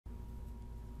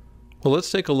Well,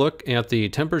 let's take a look at the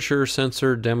temperature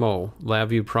sensor demo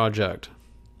LabVIEW project.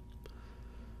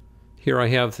 Here I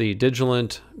have the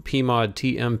Digilent PMOD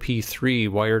TMP3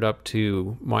 wired up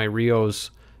to myRIO's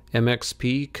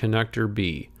MXP connector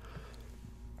B.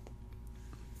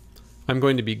 I'm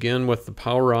going to begin with the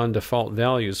power on default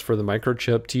values for the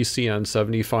microchip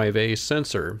TCN75A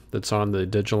sensor that's on the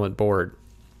Digilent board.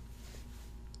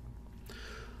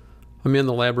 I'm in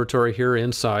the laboratory here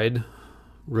inside,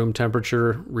 room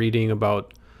temperature reading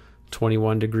about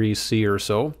 21 degrees C or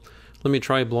so. Let me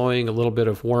try blowing a little bit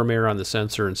of warm air on the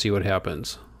sensor and see what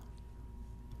happens.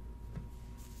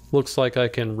 Looks like I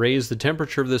can raise the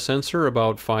temperature of the sensor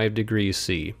about 5 degrees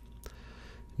C.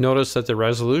 Notice that the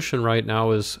resolution right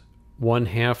now is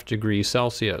 1/2 degree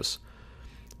Celsius.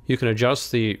 You can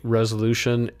adjust the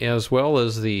resolution as well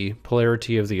as the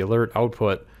polarity of the alert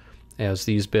output as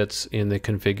these bits in the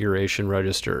configuration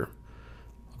register.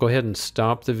 I'll go ahead and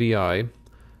stop the VI.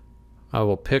 I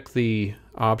will pick the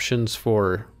options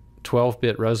for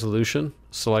 12-bit resolution,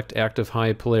 select active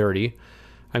high polarity.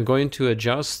 I'm going to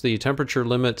adjust the temperature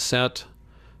limit set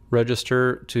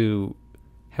register to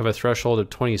have a threshold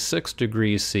of 26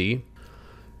 degrees C,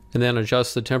 and then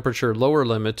adjust the temperature lower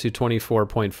limit to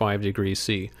 24.5 degrees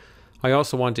C. I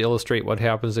also want to illustrate what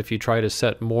happens if you try to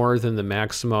set more than the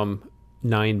maximum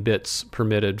 9 bits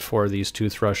permitted for these two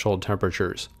threshold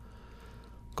temperatures.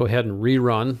 Go ahead and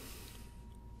rerun,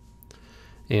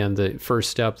 and the first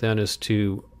step then is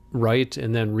to write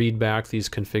and then read back these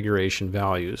configuration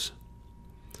values.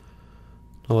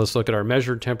 Now let's look at our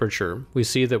measured temperature. We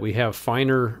see that we have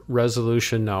finer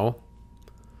resolution now,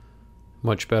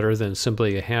 much better than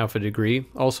simply 1/2 degree.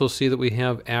 Also see that we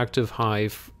have active high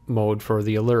mode for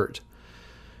the alert.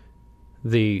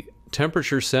 The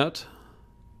temperature set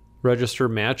register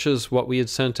matches what we had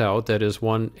sent out, that is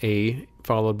 1A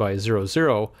followed by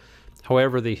 00.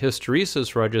 However, the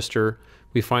hysteresis register,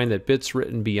 we find that bits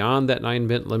written beyond that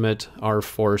 9-bit limit are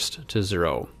forced to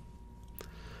 0.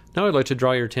 Now I'd like to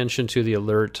draw your attention to the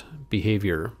alert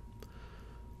behavior.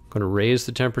 I'm going to raise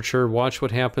the temperature. Watch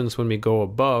what happens when we go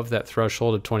above that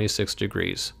threshold of 26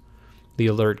 degrees. The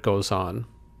alert goes on.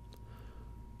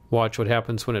 Watch what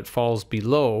happens when it falls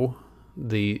below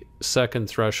the second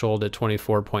threshold at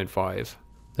 24.5.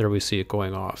 There we see it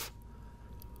going off.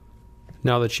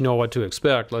 Now that you know what to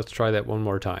expect, let's try that one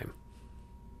more time.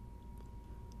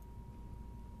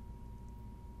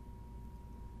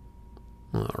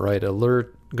 All right,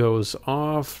 alert goes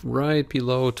off right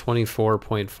below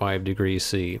 24.5 degrees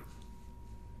C.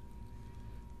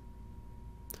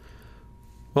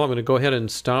 Well, I'm going to go ahead and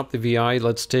stop the VI.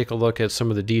 Let's take a look at some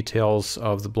of the details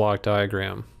of the block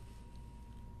diagram.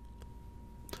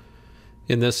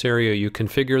 In this area, you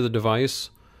configure the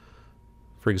device.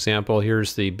 For example,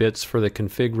 here's the bits for the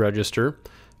config register.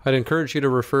 I'd encourage you to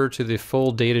refer to the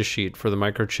full datasheet for the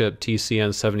microchip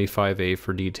TCN75A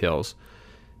for details.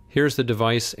 Here's the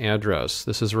device address.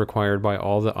 This is required by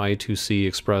all the I2C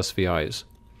Express VIs.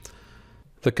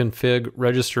 The config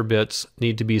register bits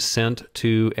need to be sent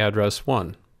to address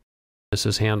 1. This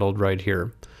is handled right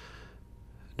here.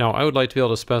 Now, I would like to be able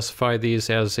to specify these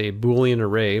as a Boolean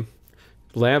array.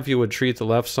 LabVIEW would treat the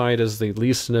left side as the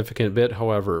least significant bit,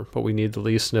 however, but we need the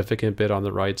least significant bit on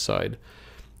the right side.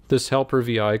 This helper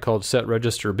VI called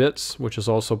setRegisterBits, which is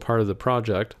also part of the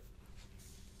project,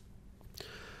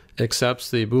 accepts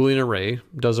the Boolean array,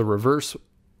 does a reverse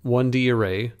 1D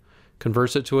array,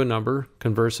 converts it to a number,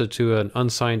 converts it to an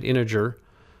unsigned integer,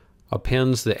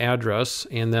 appends the address,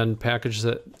 and then packages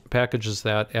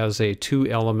that as a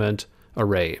 2-element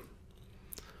array.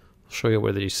 I'll show you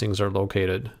where these things are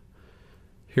located.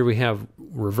 Here we have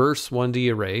reverse 1D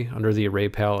array under the array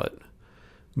palette.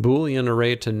 Boolean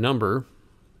array to number,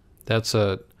 that's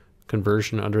a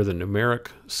conversion under the numeric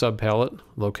subpalette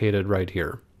located right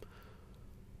here.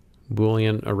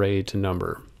 Boolean array to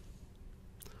number.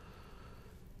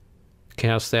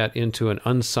 Cast that into an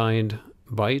unsigned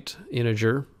byte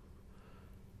integer.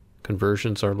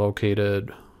 Conversions are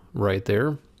located right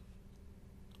there.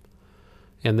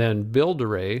 And then build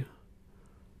array,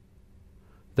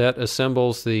 that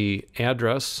assembles the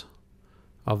address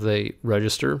of the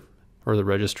register, or the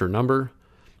register number,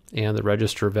 and the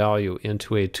register value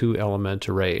into a 2-element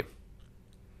array.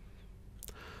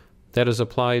 That is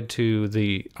applied to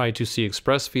the I2C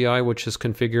Express VI, which is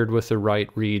configured with the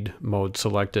write-read mode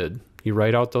selected. You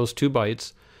write out those 2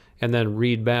 bytes and then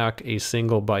read back a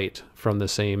single byte from the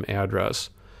same address.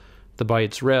 The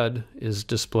bytes read is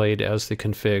displayed as the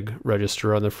config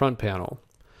register on the front panel.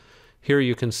 Here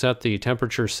you can set the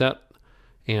temperature set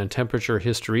and temperature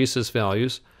hysteresis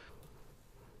values.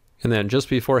 And then just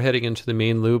before heading into the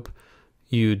main loop,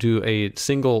 you do a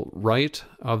single write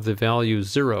of the value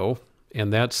 0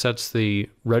 and that sets the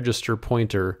register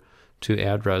pointer to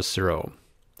address 0.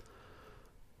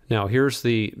 Now here's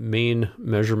the main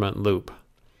measurement loop.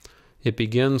 It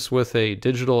begins with a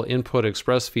digital input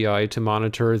express VI to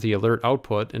monitor the alert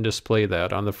output and display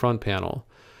that on the front panel.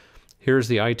 Here's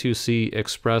the I2C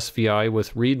express VI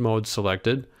with read mode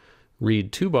selected,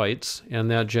 read 2 bytes,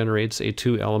 and that generates a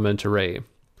 2-element array.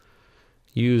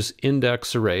 Use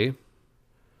index array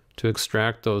to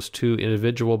extract those 2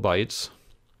 individual bytes,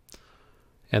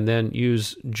 and then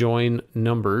use join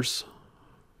numbers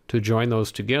to join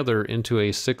those together into a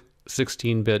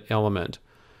 16-bit element.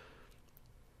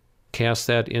 Cast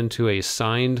that into a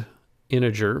signed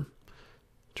integer,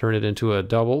 turn it into a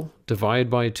double, divide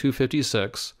by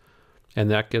 256, and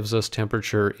that gives us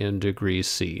temperature in degrees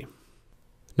C.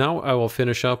 Now I will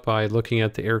finish up by looking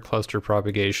at the air cluster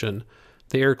propagation.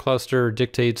 The air cluster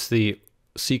dictates the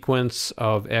sequence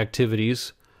of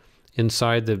activities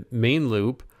inside the main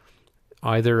loop.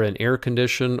 Either an air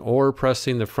condition or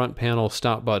pressing the front panel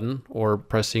stop button or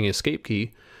pressing escape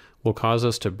key will cause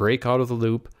us to break out of the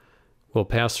loop. We'll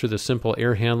pass through the simple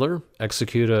air handler,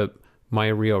 execute a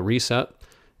myRIO reset,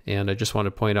 and I just want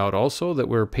to point out also that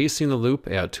we're pacing the loop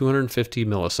at 250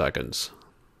 milliseconds.